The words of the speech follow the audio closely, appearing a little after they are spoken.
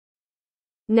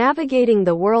Navigating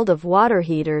the world of water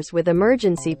heaters with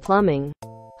emergency plumbing.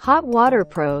 Hot water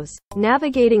pros.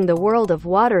 Navigating the world of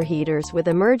water heaters with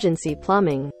emergency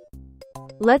plumbing.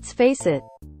 Let's face it,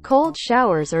 cold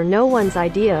showers are no one's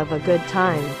idea of a good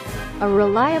time. A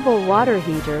reliable water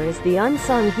heater is the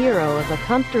unsung hero of a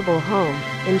comfortable home,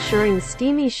 ensuring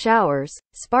steamy showers,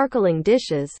 sparkling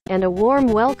dishes, and a warm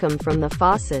welcome from the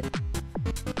faucet.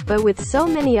 But with so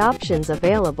many options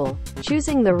available,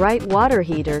 choosing the right water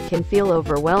heater can feel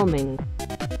overwhelming.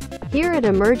 Here at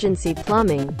Emergency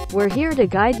Plumbing, we're here to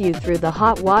guide you through the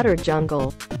hot water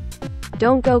jungle.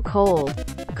 Don't go cold.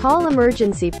 Call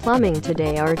Emergency Plumbing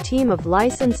today. Our team of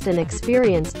licensed and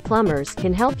experienced plumbers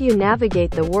can help you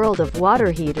navigate the world of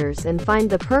water heaters and find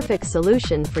the perfect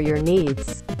solution for your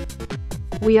needs.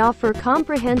 We offer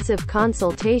comprehensive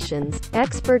consultations,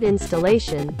 expert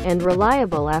installation, and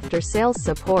reliable after-sales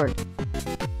support.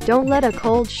 Don't let a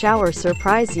cold shower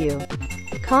surprise you.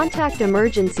 Contact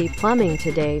Emergency Plumbing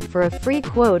today for a free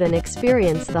quote and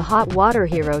experience the hot water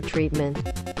hero treatment.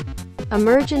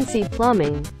 Emergency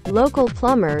Plumbing, local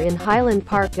plumber in Highland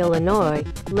Park, Illinois,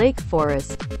 Lake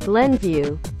Forest,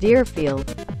 Glenview,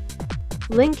 Deerfield,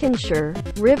 Lincolnshire,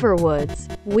 Riverwoods,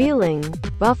 Wheeling,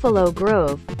 Buffalo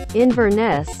Grove,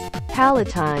 Inverness,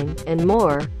 Palatine, and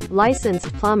more.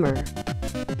 Licensed plumber.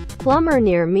 Plumber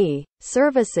near me,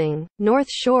 servicing North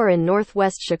Shore and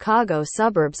Northwest Chicago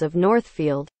suburbs of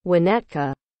Northfield,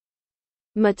 Winnetka,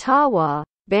 Mettawa,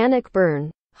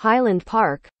 Bannockburn, Highland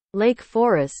Park, Lake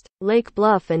Forest, Lake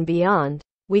Bluff and beyond.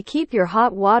 We keep your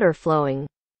hot water flowing.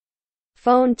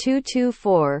 Phone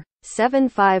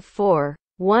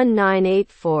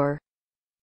 224-754-1984.